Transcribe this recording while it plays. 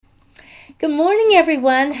Good morning,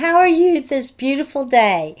 everyone. How are you this beautiful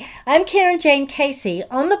day? I'm Karen Jane Casey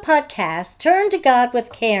on the podcast Turn to God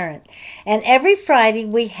with Karen. And every Friday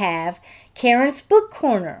we have Karen's Book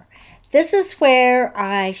Corner. This is where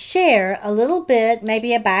I share a little bit,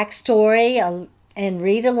 maybe a backstory, and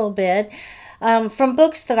read a little bit from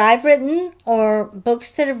books that I've written or books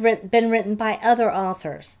that have been written by other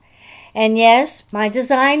authors. And yes, my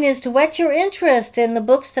design is to whet your interest in the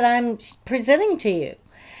books that I'm presenting to you.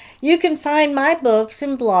 You can find my books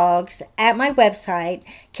and blogs at my website,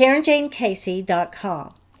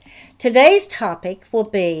 KarenJaneCasey.com. Today's topic will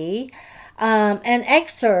be an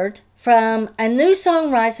excerpt from A New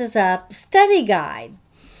Song Rises Up study guide.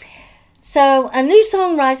 So, A New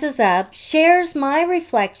Song Rises Up shares my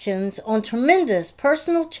reflections on tremendous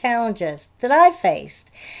personal challenges that I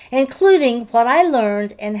faced, including what I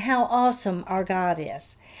learned and how awesome our God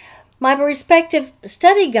is. My respective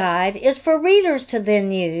study guide is for readers to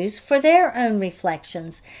then use for their own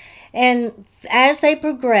reflections and as they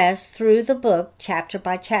progress through the book chapter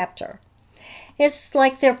by chapter. It's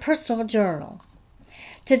like their personal journal.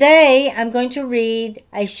 Today I'm going to read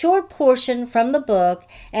a short portion from the book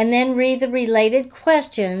and then read the related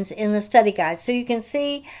questions in the study guide so you can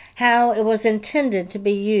see how it was intended to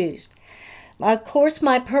be used. Of course,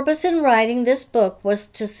 my purpose in writing this book was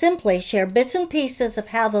to simply share bits and pieces of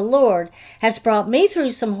how the Lord has brought me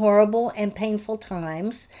through some horrible and painful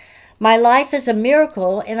times. My life is a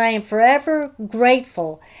miracle, and I am forever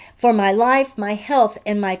grateful for my life, my health,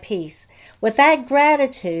 and my peace. With that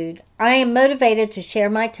gratitude, I am motivated to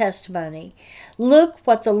share my testimony. Look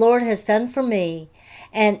what the Lord has done for me,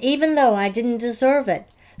 and even though I didn't deserve it,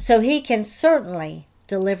 so He can certainly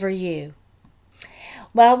deliver you.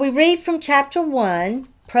 Well, we read from chapter 1,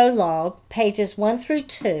 prologue, pages 1 through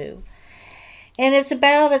 2. And it's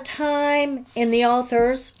about a time in the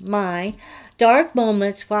author's, my, dark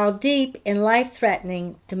moments while deep in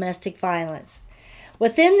life-threatening domestic violence.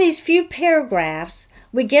 Within these few paragraphs,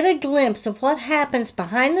 we get a glimpse of what happens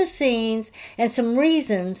behind the scenes and some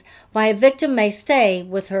reasons why a victim may stay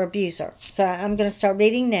with her abuser. So I'm going to start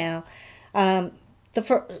reading now.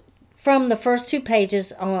 From the first 2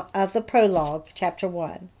 pages of the prologue, chapter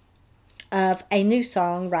 1, of A New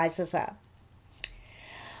Song Rises Up.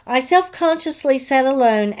 I self-consciously sat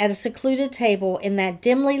alone at a secluded table in that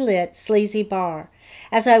dimly lit, sleazy bar,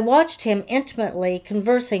 as I watched him intimately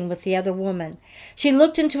conversing with the other woman. She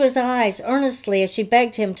looked into his eyes earnestly as she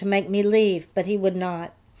begged him to make me leave, but he would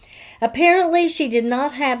not. Apparently, she did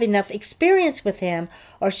not have enough experience with him,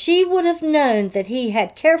 or she would have known that he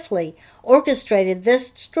had carefully orchestrated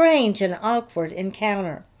this strange and awkward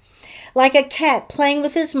encounter. Like a cat playing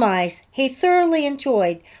with his mice, he thoroughly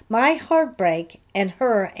enjoyed my heartbreak and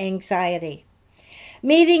her anxiety.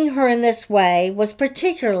 Meeting her in this way was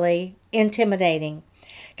particularly intimidating.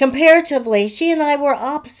 Comparatively, she and I were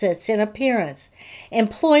opposites in appearance,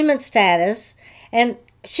 employment status, and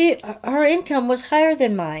her income was higher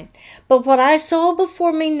than mine. But what I saw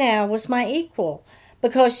before me now was my equal,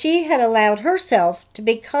 because she had allowed herself to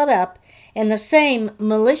be caught up in the same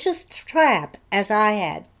malicious trap as I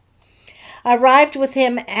had. I arrived with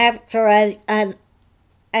him after an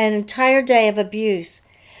entire day of abuse.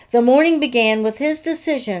 The morning began with his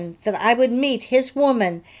decision that I would meet his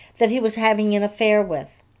woman that he was having an affair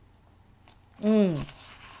with.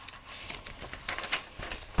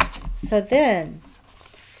 So then,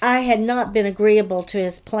 I had not been agreeable to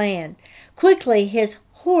his plan. Quickly, his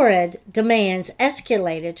horrid demands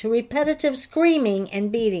escalated to repetitive screaming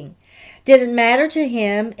and beating. Did it matter to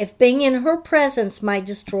him if being in her presence might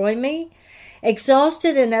destroy me?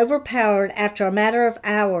 Exhausted and overpowered after a matter of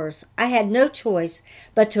hours, I had no choice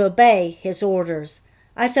but to obey his orders.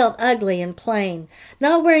 I felt ugly and plain,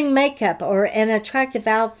 not wearing makeup or an attractive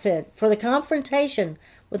outfit for the confrontation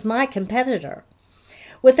with my competitor.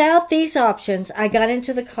 Without these options, I got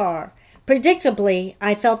into the car. Predictably,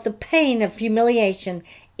 I felt the pain of humiliation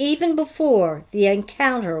even before the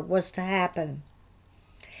encounter was to happen.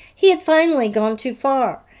 He had finally gone too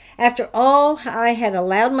far. After all I had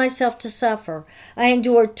allowed myself to suffer, I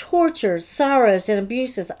endured tortures, sorrows, and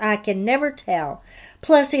abuses I can never tell,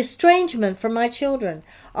 plus estrangement from my children.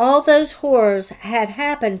 All those horrors had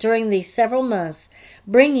happened during these several months,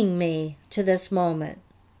 bringing me to this moment.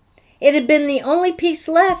 It had been the only piece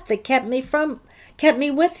left that kept me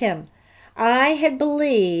with him. I had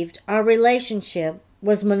believed our relationship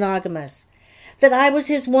was monogamous, that I was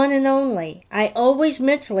his one and only. I always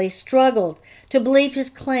mentally struggled to believe his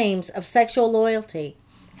claims of sexual loyalty.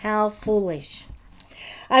 How foolish.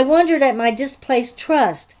 I wondered at my displaced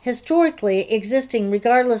trust, historically existing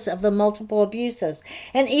regardless of the multiple abuses,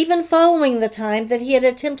 and even following the time that he had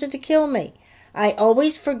attempted to kill me. I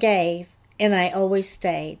always forgave and I always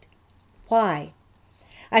stayed. Why?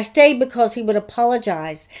 I stayed because he would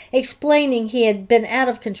apologize, explaining he had been out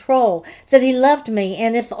of control, that he loved me,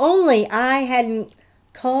 and if only I hadn't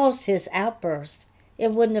caused his outburst,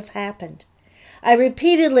 it wouldn't have happened. I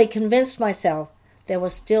repeatedly convinced myself there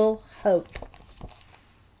was still hope.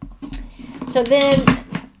 So then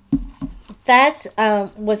that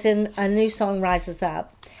was in A New Song Rises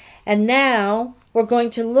Up. And now we're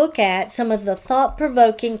going to look at some of the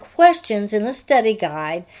thought-provoking questions in the study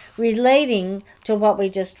guide relating to what we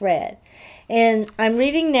just read. And I'm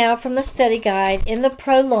reading now from the study guide in the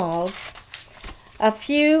prologue a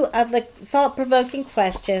few of the thought-provoking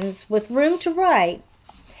questions with room to write.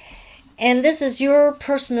 And this is your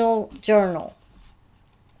personal journal.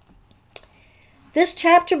 This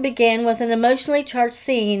chapter began with an emotionally charged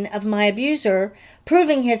scene of my abuser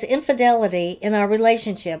proving his infidelity in our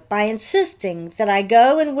relationship by insisting that I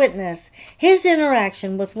go and witness his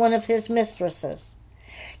interaction with one of his mistresses.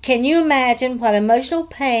 Can you imagine what emotional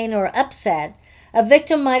pain or upset a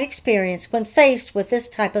victim might experience when faced with this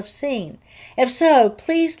type of scene? If so,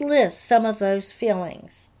 please list some of those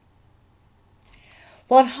feelings.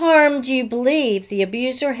 What harm do you believe the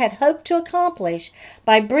abuser had hoped to accomplish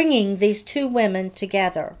by bringing these two women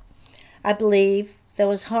together? I believe there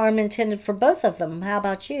was harm intended for both of them. How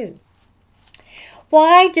about you?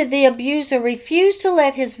 Why did the abuser refuse to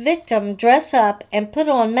let his victim dress up and put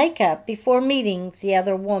on makeup before meeting the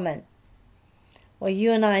other woman? Well,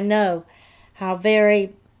 you and I know how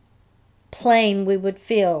very plain we would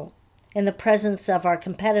feel in the presence of our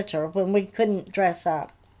competitor when we couldn't dress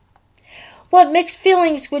up. What mixed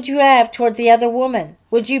feelings would you have toward the other woman?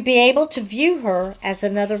 Would you be able to view her as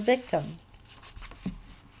another victim?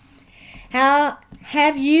 How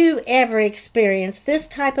have you ever experienced this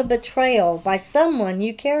type of betrayal by someone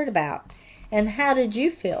you cared about? And how did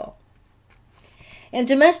you feel? In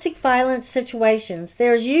domestic violence situations,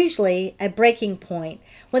 there is usually a breaking point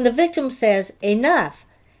when the victim says, "Enough."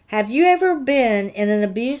 Have you ever been in an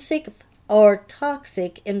abusive or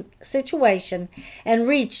toxic situation and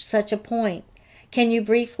reached such a point? Can you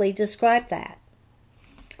briefly describe that?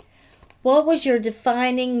 What was your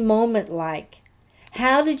defining moment like?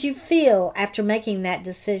 How did you feel after making that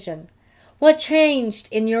decision? What changed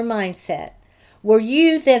in your mindset? Were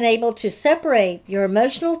you then able to separate your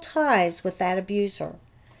emotional ties with that abuser?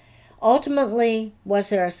 Ultimately, was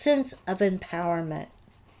there a sense of empowerment?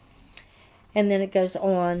 And then it goes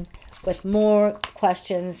on with more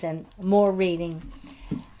questions and more reading.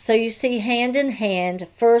 So you see, hand in hand,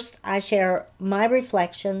 first I share my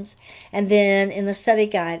reflections, and then in the study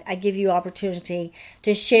guide I give you opportunity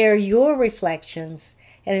to share your reflections,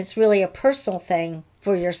 and it's really a personal thing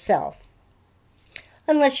for yourself,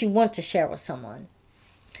 unless you want to share with someone.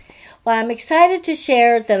 Well, I'm excited to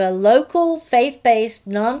share that a local faith-based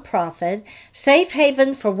nonprofit, Safe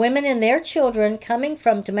Haven for Women and Their Children coming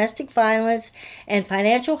from domestic violence and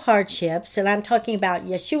financial hardships, and I'm talking about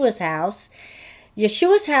Yeshua's House.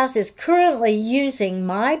 Yeshua's House is currently using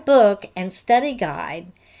my book and study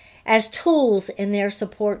guide as tools in their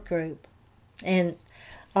support group. And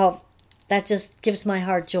that just gives my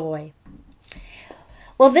heart joy.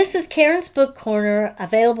 Well, this is Karen's Book Corner,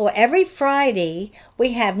 available every Friday.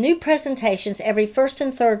 We have new presentations every first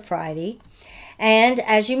and third Friday. And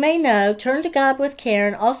as you may know, Turn to God with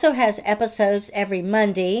Karen also has episodes every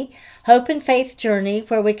Monday, Hope and Faith Journey,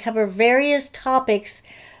 where we cover various topics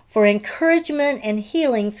for encouragement and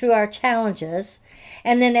healing through our challenges.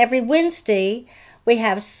 And then every Wednesday, we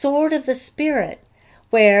have Sword of the Spirit,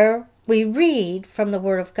 where we read from the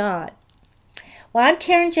Word of God. Well, I'm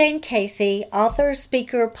Karen Jane Casey, author,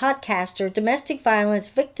 speaker, podcaster, domestic violence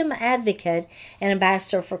victim advocate, and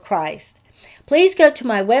ambassador for Christ. Please go to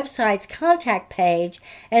my website's contact page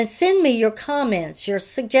and send me your comments, your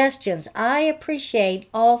suggestions. I appreciate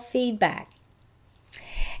all feedback.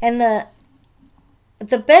 And the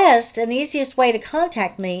best and easiest way to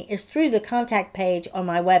contact me is through the contact page on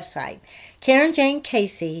my website,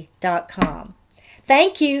 KarenJaneCasey.com.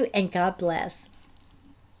 Thank you, and God bless.